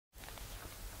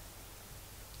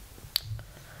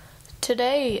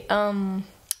Today,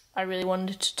 I really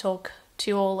wanted to talk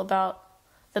to you all about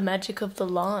the magic of the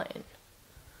line.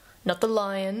 Not the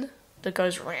lion that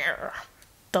goes rare,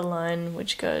 the line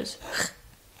which goes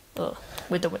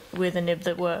with a nib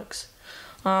that works.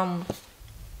 One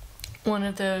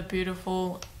of the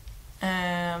beautiful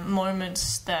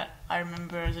moments that I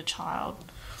remember as a child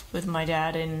with my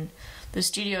dad in the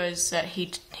studio is that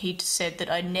he said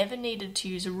that I never needed to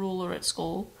use a ruler at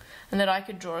school and that I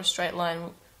could draw a straight line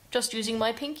just using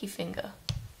my pinky finger.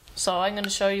 So I'm going to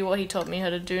show you what he taught me how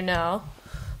to do now.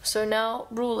 So now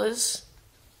rulers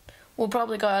will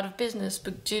probably go out of business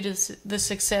but due to the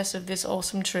success of this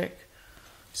awesome trick.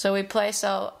 So we place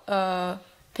our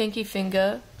pinky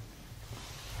finger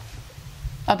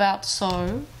about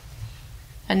so,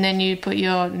 and then you put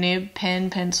your nib, pen,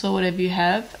 pencil, whatever you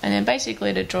have, and then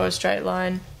basically to draw a straight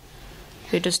line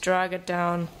you just drag it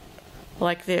down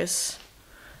like this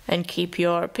and keep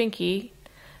your pinky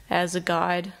as a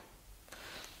guide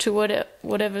to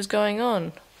whatever's going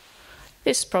on.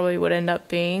 This probably would end up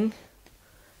being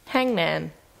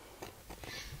hangman.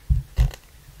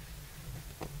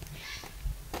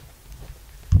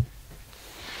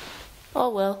 Oh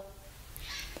well.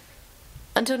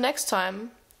 Until next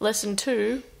time, lesson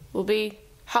 2 will be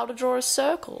how to draw a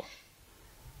circle.